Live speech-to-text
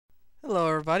Hello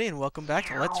everybody and welcome back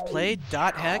to Let's Play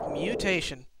 .hack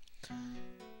Mutation.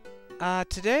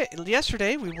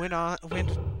 Yesterday we went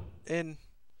in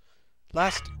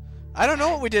last... I don't know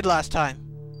what we did last time.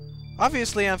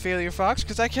 Obviously I'm Failure Fox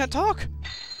because I can't talk.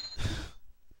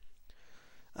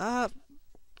 But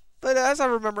as I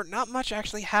remember, not much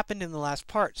actually happened in the last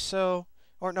part, so...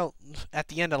 Or no, at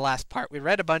the end of the last part. We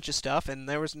read a bunch of stuff and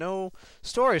there was no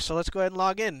story, so let's go ahead and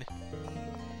log in.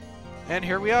 And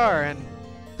here we are, and...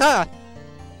 Ha!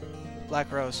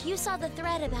 Black Rose. You saw the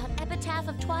thread about Epitaph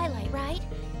of Twilight, right?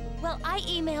 Well, I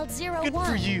emailed 01. Good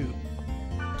for you.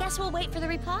 Guess we'll wait for the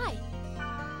reply.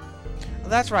 Well,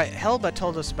 that's right. Helba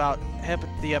told us about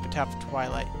the Epitaph of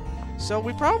Twilight. So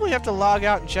we probably have to log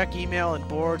out and check email and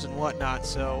boards and whatnot.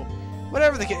 So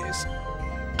whatever the case,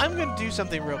 I'm going to do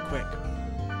something real quick.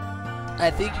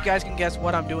 I think you guys can guess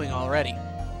what I'm doing already.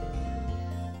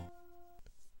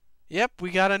 Yep, we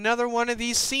got another one of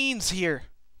these scenes here.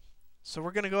 So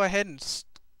we're going to go ahead and,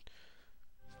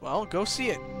 well, go see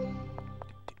it.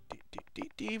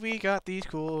 We got these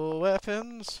cool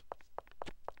weapons.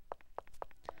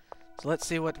 So let's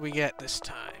see what we get this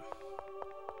time.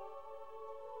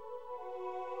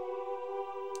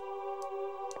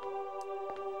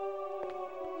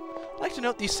 I'd like to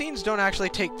note these scenes don't actually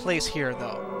take place here,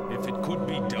 though. If it could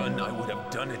be done, I would have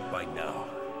done it by now.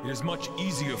 It is much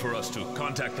easier for us to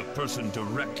contact the person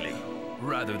directly,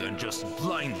 rather than just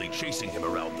blindly chasing him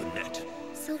around the net.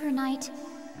 Silver Knight.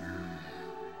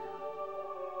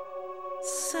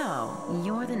 So,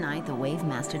 you're the knight the Wave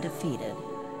Master defeated.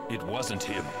 It wasn't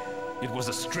him. It was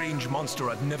a strange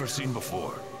monster I've never seen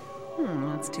before.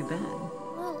 That's too bad.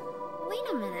 Well, wait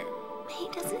a minute. He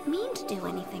doesn't mean to do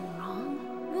anything wrong.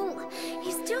 Well,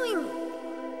 he's doing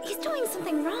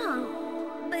something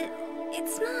wrong. But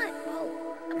it's not, well,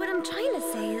 what I'm trying to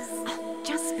say is...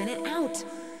 Just spit it out.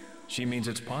 She means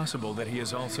it's possible that he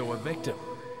is also a victim.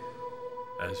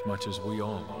 As much as we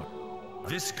all are.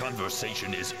 This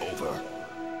conversation is over.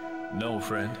 No,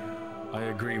 friend. I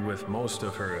agree with most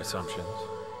of her assumptions.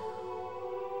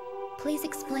 Please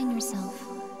explain yourself.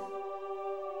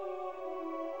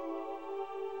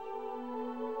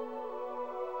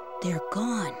 They're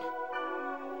gone.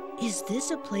 Is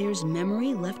this a player's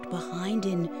memory left behind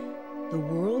in the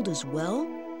world as well?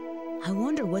 I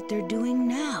wonder what they're doing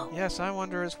now. Yes, I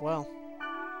wonder as well.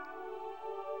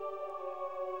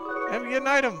 And we get an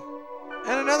item!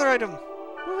 And another item!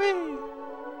 Whee!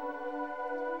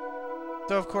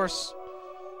 So, of course,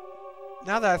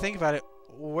 now that I think about it,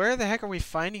 where the heck are we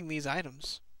finding these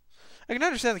items? I can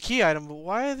understand the key item, but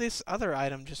why did this other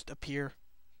item just appear?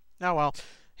 Now, well,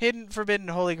 Hidden, Forbidden,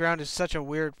 Holy Ground is such a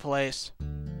weird place.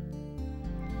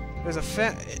 There's a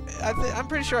I'm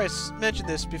pretty sure I mentioned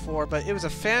this before, but it was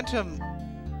a phantom...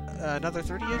 another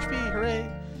 30 HP, hooray!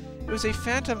 It was a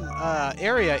phantom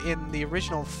area in the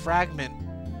original fragment,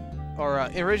 or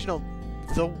the original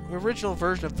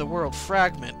version of the world,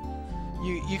 Fragment.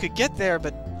 You could get there,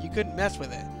 but you couldn't mess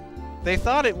with it. They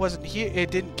thought it wasn't here.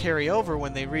 It didn't carry over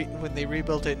when they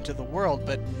rebuilt it into the world,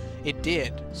 but it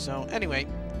did. So anyway,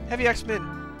 Heavy X-Men.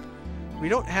 We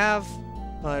don't have.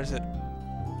 Well, there's it.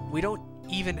 We don't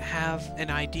even have an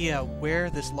idea where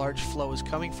this large flow is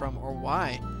coming from or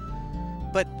why.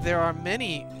 But there are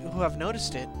many who have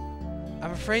noticed it.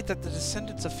 I'm afraid that the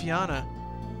descendants of Fianna,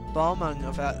 Balmung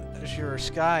of Azure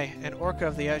Sky, and Orca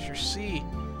of the Azure Sea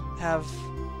have...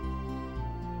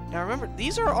 Now remember,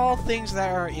 these are all things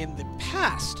that are in the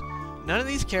past. None of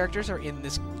these characters are in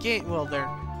this game. Well, they're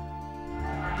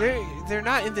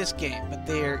not in this game, but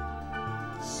they're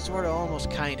sort of almost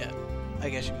kinda, I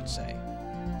guess you could say.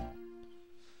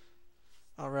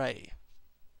 Alrighty.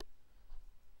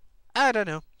 I don't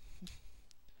know.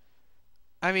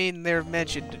 I mean, they're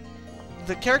mentioned.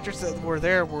 The characters that were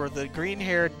there were the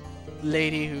green-haired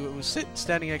lady who was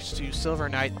standing next to Silver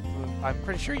Knight, who I'm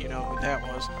pretty sure you know who that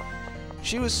was.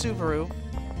 She was Subaru.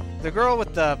 The girl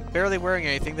with the barely wearing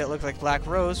anything that looked like Black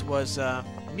Rose was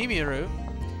Mimiru.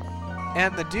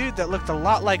 And the dude that looked a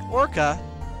lot like Orca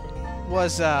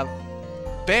was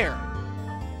Bear.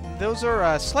 Those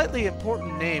are slightly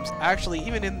important names, actually,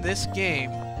 even in this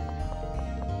game,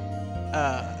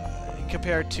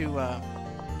 compared to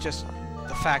just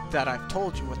the fact that I've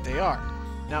told you what they are.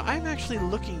 Now, I'm actually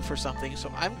looking for something,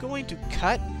 so I'm going to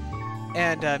cut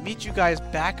and meet you guys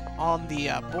back on the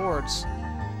boards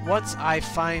once I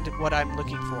find what I'm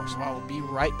looking for. So I will be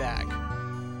right back.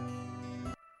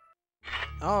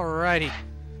 Alrighty.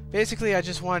 Basically, I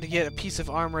just wanted to get a piece of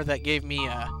armor that gave me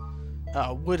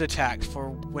wood attacks for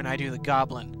when I do the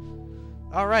goblin.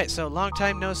 Alright, so long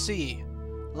time no see.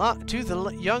 To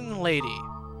the young lady.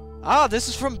 Ah, this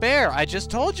is from Bear. I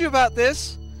just told you about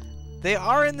this. They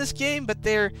are in this game, but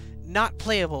they're not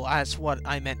playable, as what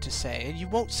I meant to say, and you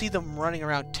won't see them running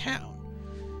around town.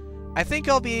 I think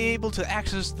I'll be able to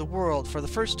access the world for the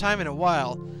first time in a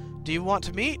while. Do you want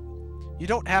to meet? You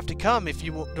don't have to come if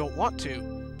you don't want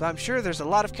to, but I'm sure there's a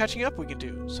lot of catching up we can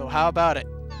do, so how about it?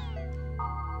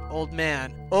 Old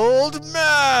man. Old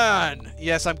man!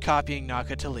 Yes, I'm copying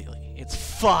Nakatalili. It's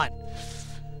fun.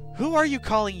 Who are you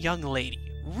calling young lady?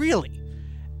 Really?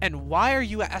 And why are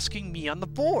you asking me on the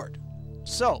board?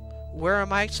 So, where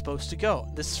am I supposed to go?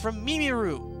 This is from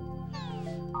Mimiru.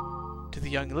 To the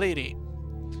young lady.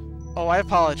 Oh, I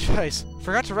apologize.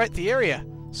 Forgot to write the area.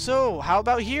 So, how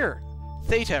about here?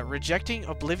 Theta, rejecting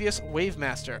oblivious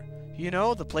Wavemaster. You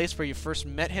know, the place where you first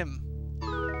met him.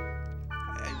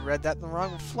 I read that in the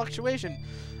wrong fluctuation.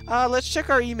 Let's check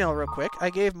our email real quick. I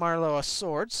gave Marlowe a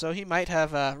sword, so he might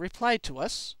have replied to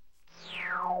us.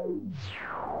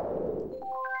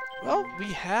 Well, we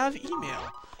have email.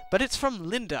 But it's from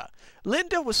Linda.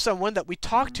 Linda was someone that we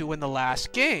talked to in the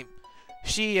last game.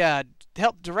 She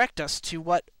helped direct us to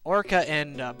what Orca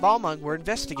and Balmung were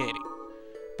investigating.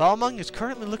 Balmung is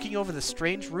currently looking over the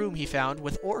strange room he found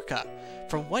with Orca.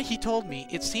 From what he told me,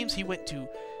 it seems he went to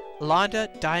Londa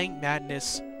Dying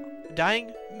Madness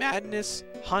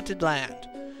Haunted Land.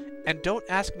 And don't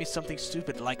ask me something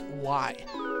stupid like why.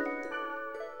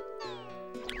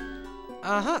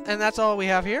 And that's all we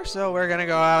have here, so we're gonna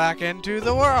go back into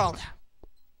the world.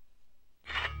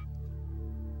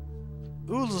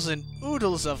 Oodles and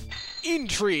oodles of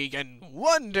intrigue and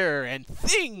wonder and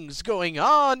things going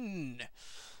on.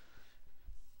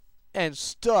 And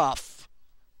stuff.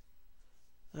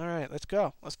 Alright, let's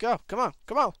go. Let's go. Come on.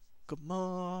 Come on. Come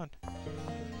on.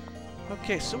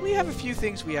 Okay, so we have a few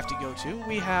things we have to go to.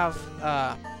 We have,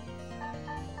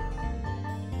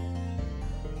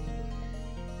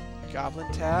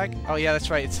 Goblin Tag. Oh, yeah, that's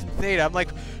right. It's Theta. I'm like,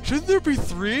 shouldn't there be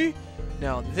 3?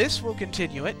 No, this will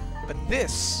continue it, but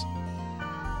this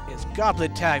is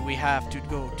Goblin Tag we have to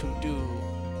go to do.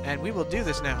 And we will do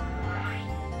this now.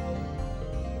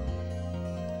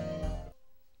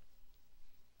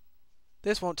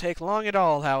 This won't take long at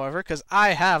all, however, because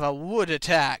I have a wood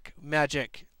attack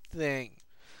magic thing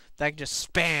that I can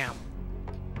just spam.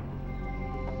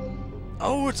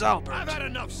 Oh, it's Albert. I've had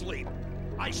enough sleep.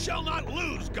 I shall not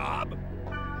lose, Gob.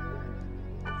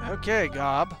 Okay,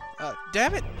 Gob.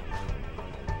 Damn it.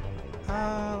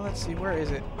 Let's see, where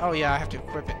is it? Oh, yeah, I have to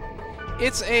equip it.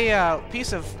 It's a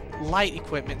piece of light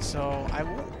equipment, so I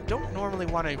don't normally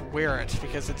want to wear it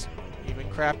because it's even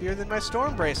crappier than my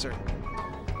Storm Bracer.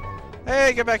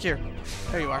 Hey, get back here.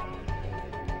 There you are.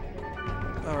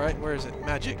 Alright, where is it?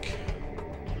 Magic.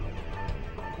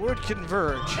 Word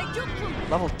Converge.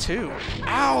 Level 2.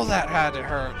 Ow, that had to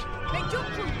hurt.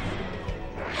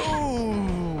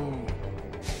 Ooh.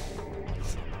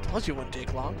 Told you it wouldn't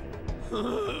take long.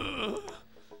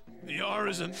 The R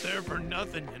isn't there for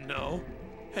nothing, you know.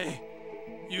 Hey,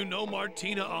 you know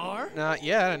Martina R? Not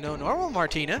yet. No normal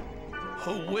Martina.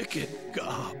 A wicked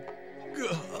Gob.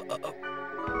 Gob.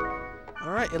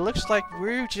 Alright, it looks like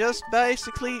we're just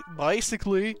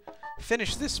basically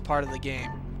finished this part of the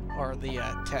game. Or the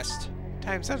test.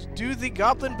 Time samples. Do the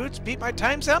goblin boots beat my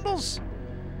time samples?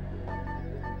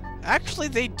 Actually,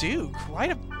 they do.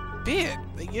 Quite a bit.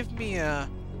 They give me a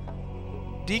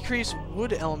decreased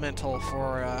wood elemental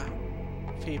for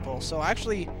people. So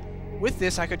actually, with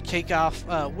this, I could cake off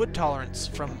wood tolerance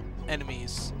from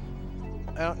enemies.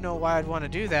 I don't know why I'd want to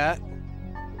do that.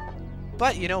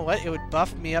 But you know what? It would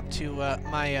buff me up to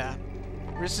my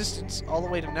resistance all the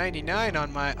way to 99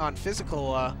 on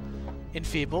physical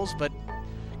enfeebles. But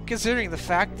considering the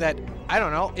fact that I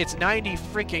don't know, it's 90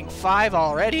 freaking 5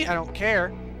 already. I don't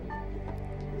care.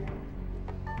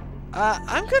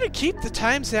 I'm gonna keep the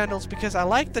time sandals because I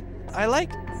like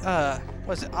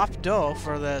what's it, Opdo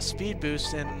for the speed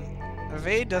boost, and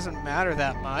evade doesn't matter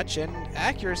that much, and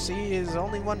accuracy is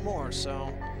only 1 more,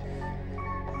 so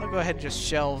I'll go ahead and just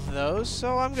shelve those.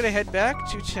 So I'm gonna head back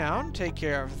to town, take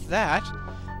care of that,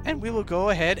 and I'll go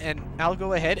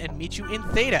ahead and meet you in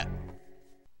Theta.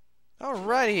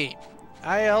 Alrighty.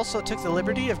 I also took the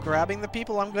liberty of grabbing the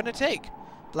people I'm gonna take.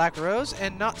 Black Rose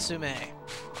and Natsume.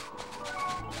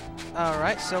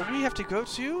 Alright, so we have to go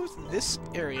to this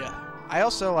area. I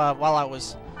also, while I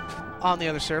was on the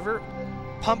other server,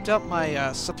 pumped up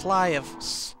my supply of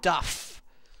stuff.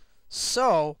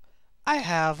 So, I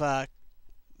have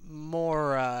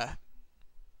more,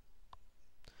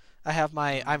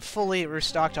 I'm fully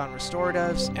restocked on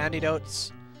restoratives,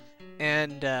 antidotes,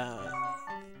 and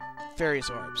various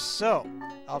orbs. So,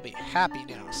 I'll be happy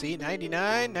now. See,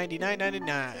 99, 99,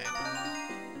 99.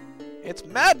 It's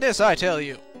madness, I tell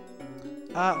you.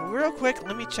 Real quick,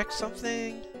 let me check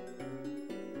something.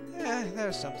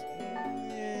 There's something.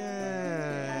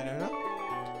 I don't know.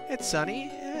 It's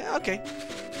sunny. Okay.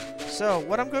 So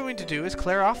what I'm going to do is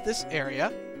clear off this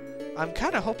area. I'm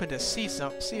kind of hoping to see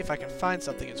if I can find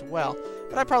something as well,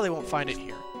 but I probably won't find it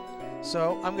here.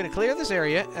 So I'm going to clear this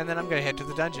area, and then I'm going to head to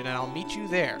the dungeon, and I'll meet you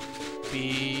there.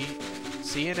 See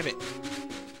you in a bit.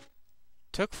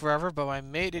 Took forever, but I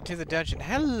made it to the dungeon.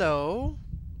 Hello.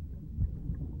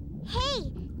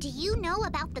 Hey, do you know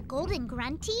about the golden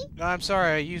grunty? I'm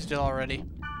sorry, I used it already.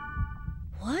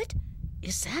 What?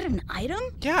 Is that an item?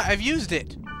 Yeah, I've used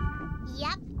it.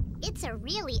 Yep, it's a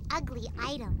really ugly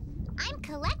item. I'm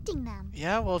collecting them.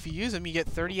 Yeah, well, if you use them, you get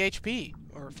 30 HP.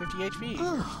 Or 50 HP.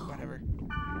 Or whatever.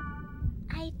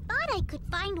 I thought I could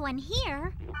find one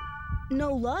here.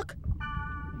 No luck?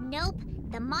 Nope,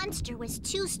 the monster was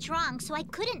too strong, so I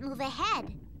couldn't move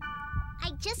ahead.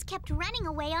 I just kept running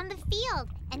away on the field,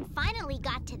 and finally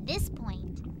got to this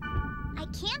point. I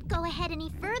can't go ahead any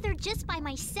further just by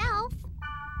myself.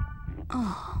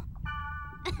 Oh.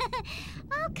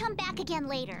 I'll come back again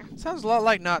later. Sounds a lot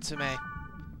like Natsume.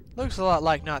 Looks a lot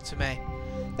like Natsume.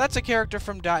 That's a character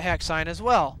from .hack Sign as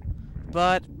well,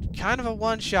 but kind of a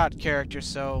one-shot character,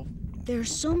 so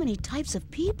There's so many types of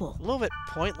people. a little bit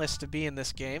pointless to be in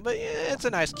this game, but yeah, it's a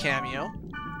nice cameo.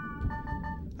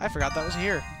 I forgot that was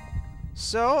here.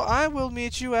 So, I will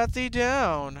meet you at the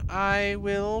down. I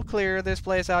will clear this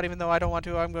place out, even though I don't want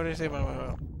to. I'm going to save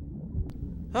my...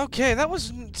 Okay, that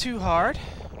wasn't too hard.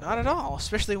 Not at all.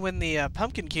 Especially when the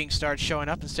Pumpkin King starts showing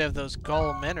up instead of those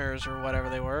Gull Menors or whatever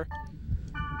they were.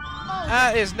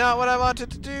 That is not what I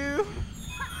wanted to do.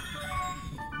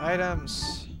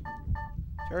 Items.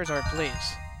 Charizard,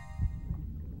 please.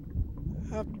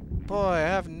 Oh boy, I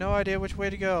have no idea which way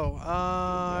to go.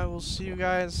 I will see you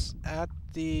guys at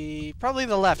probably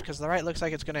the left, because the right looks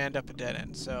like it's going to end up a dead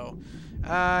end. So,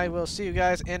 I will see you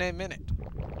guys in a minute.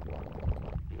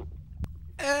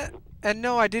 And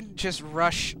no, I didn't just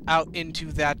rush out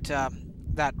into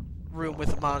that room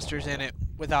with the monsters in it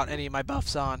without any of my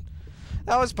buffs on.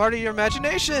 That was part of your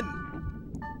imagination!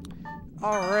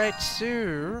 Alright,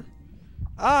 so...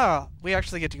 we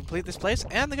actually get to complete this place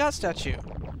and the God Statue.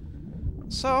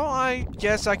 So, I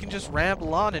guess I can just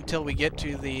ramble on until we get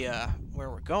to the, where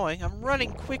we're going. I'm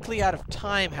running quickly out of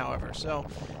time, however, so...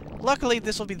 Luckily,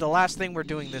 this will be the last thing we're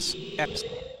doing this episode.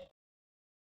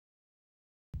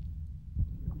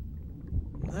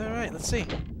 Alright, let's see.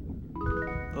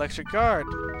 Electric card,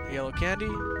 yellow candy,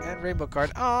 and rainbow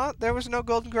card. Aw, there was no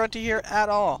golden grunty here at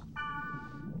all.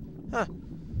 Huh.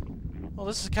 Well,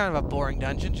 this is kind of a boring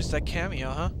dungeon, just a cameo,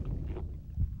 huh?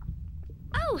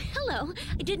 Oh, hello.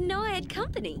 I didn't know I had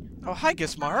company. Oh, hi,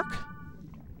 Gismark.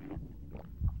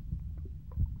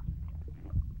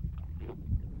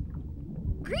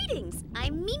 Greetings.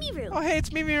 I'm Mimiru. Oh, hey, it's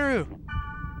Mimiru.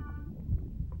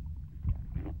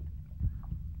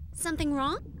 Something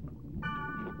wrong?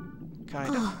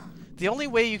 Kind of. The only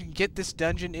way you can get this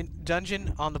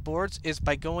dungeon on the boards is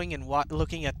by going and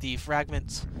looking at the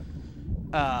fragments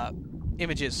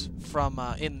images from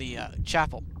in the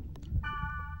chapel.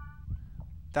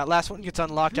 That last one gets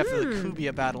unlocked after the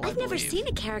Kubia battle, I've never seen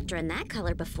a character in that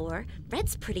color before.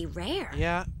 Red's pretty rare.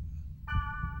 Yeah.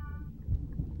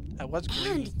 I was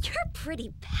green. And you're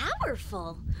pretty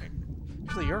powerful.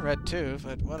 Actually, you're red too,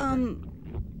 but whatever.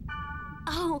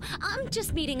 Oh, I'm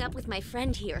just meeting up with my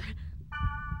friend here.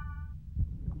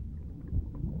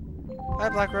 Hi,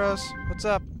 Black Rose. What's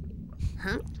up?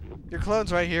 Huh? Your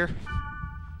clone's right here.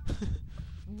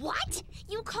 What?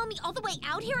 You call me all the way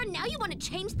out here and now you want to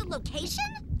change the location?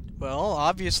 Well,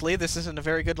 obviously, this isn't a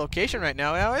very good location right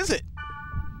now. How is it?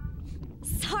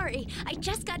 Sorry, I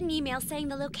just got an email saying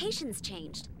the location's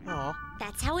changed. Oh.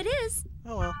 That's how it is.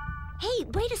 Oh well. Hey,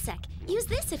 wait a sec. Use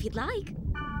this if you'd like.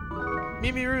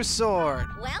 Mimiru's sword.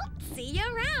 Well, see you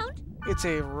around. It's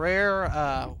a rare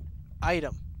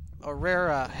item. A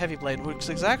rare heavy blade. Looks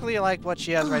exactly like what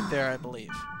she has right there, I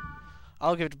believe.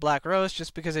 I'll give it to Black Rose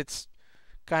just because it's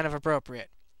kind of appropriate.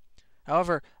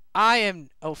 However, I am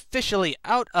officially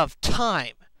out of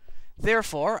time.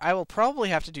 Therefore, I will probably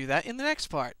have to do that in the next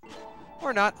part.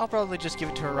 Or not, I'll probably just give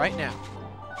it to her right now.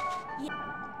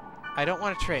 I don't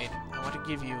want to trade. I want to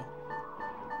give you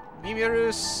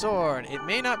Mimiru's sword. It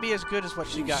may not be as good as what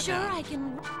she got sure now. I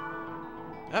can...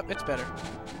 Oh, it's better.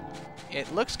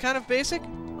 It looks kind of basic,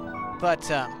 but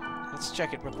let's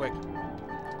check it real quick.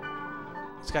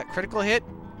 It's got critical hit,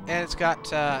 and it's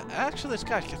got, actually it's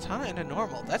got katana and a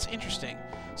normal. That's interesting.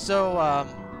 So,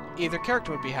 either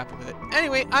character would be happy with it.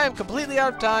 Anyway, I am completely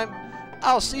out of time.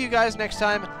 I'll see you guys next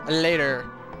time. Later.